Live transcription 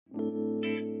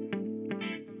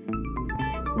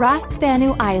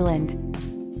Rasfannu Island.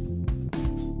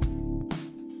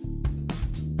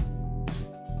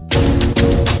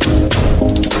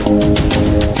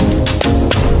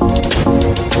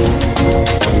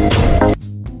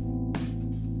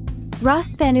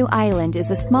 Rasfannu Island is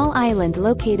a small island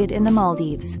located in the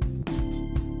Maldives.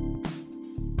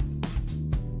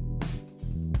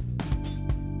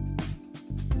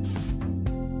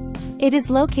 It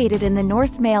is located in the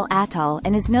North Male Atoll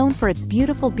and is known for its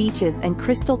beautiful beaches and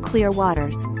crystal clear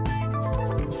waters.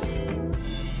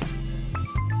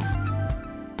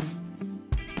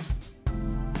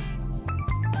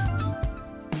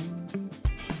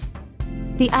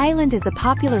 The island is a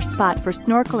popular spot for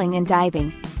snorkeling and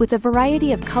diving, with a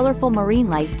variety of colorful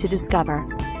marine life to discover.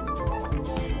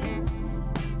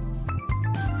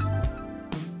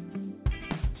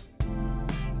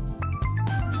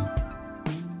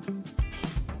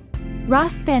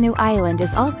 Rasfannu Island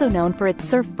is also known for its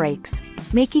surf breaks,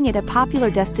 making it a popular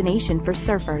destination for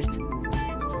surfers.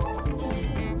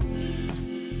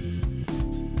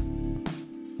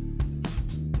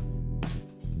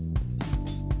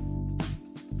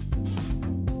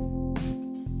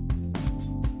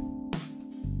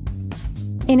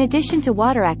 In addition to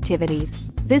water activities,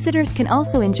 visitors can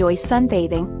also enjoy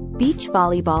sunbathing, beach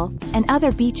volleyball, and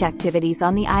other beach activities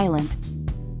on the island.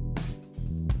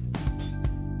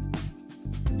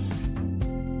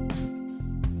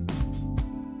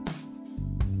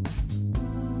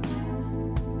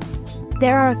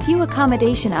 There are a few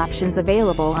accommodation options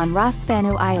available on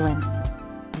Rasfannu Island.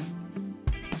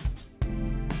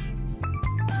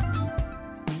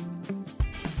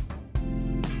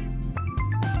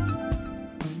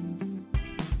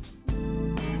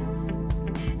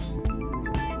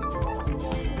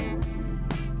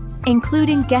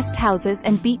 Including guest houses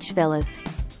and beach villas.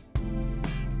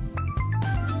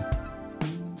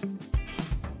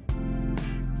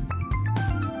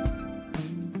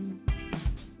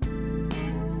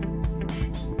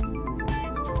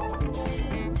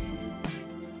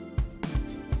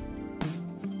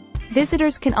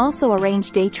 Visitors can also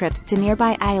arrange day trips to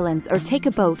nearby islands or take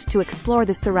a boat to explore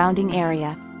the surrounding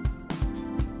area.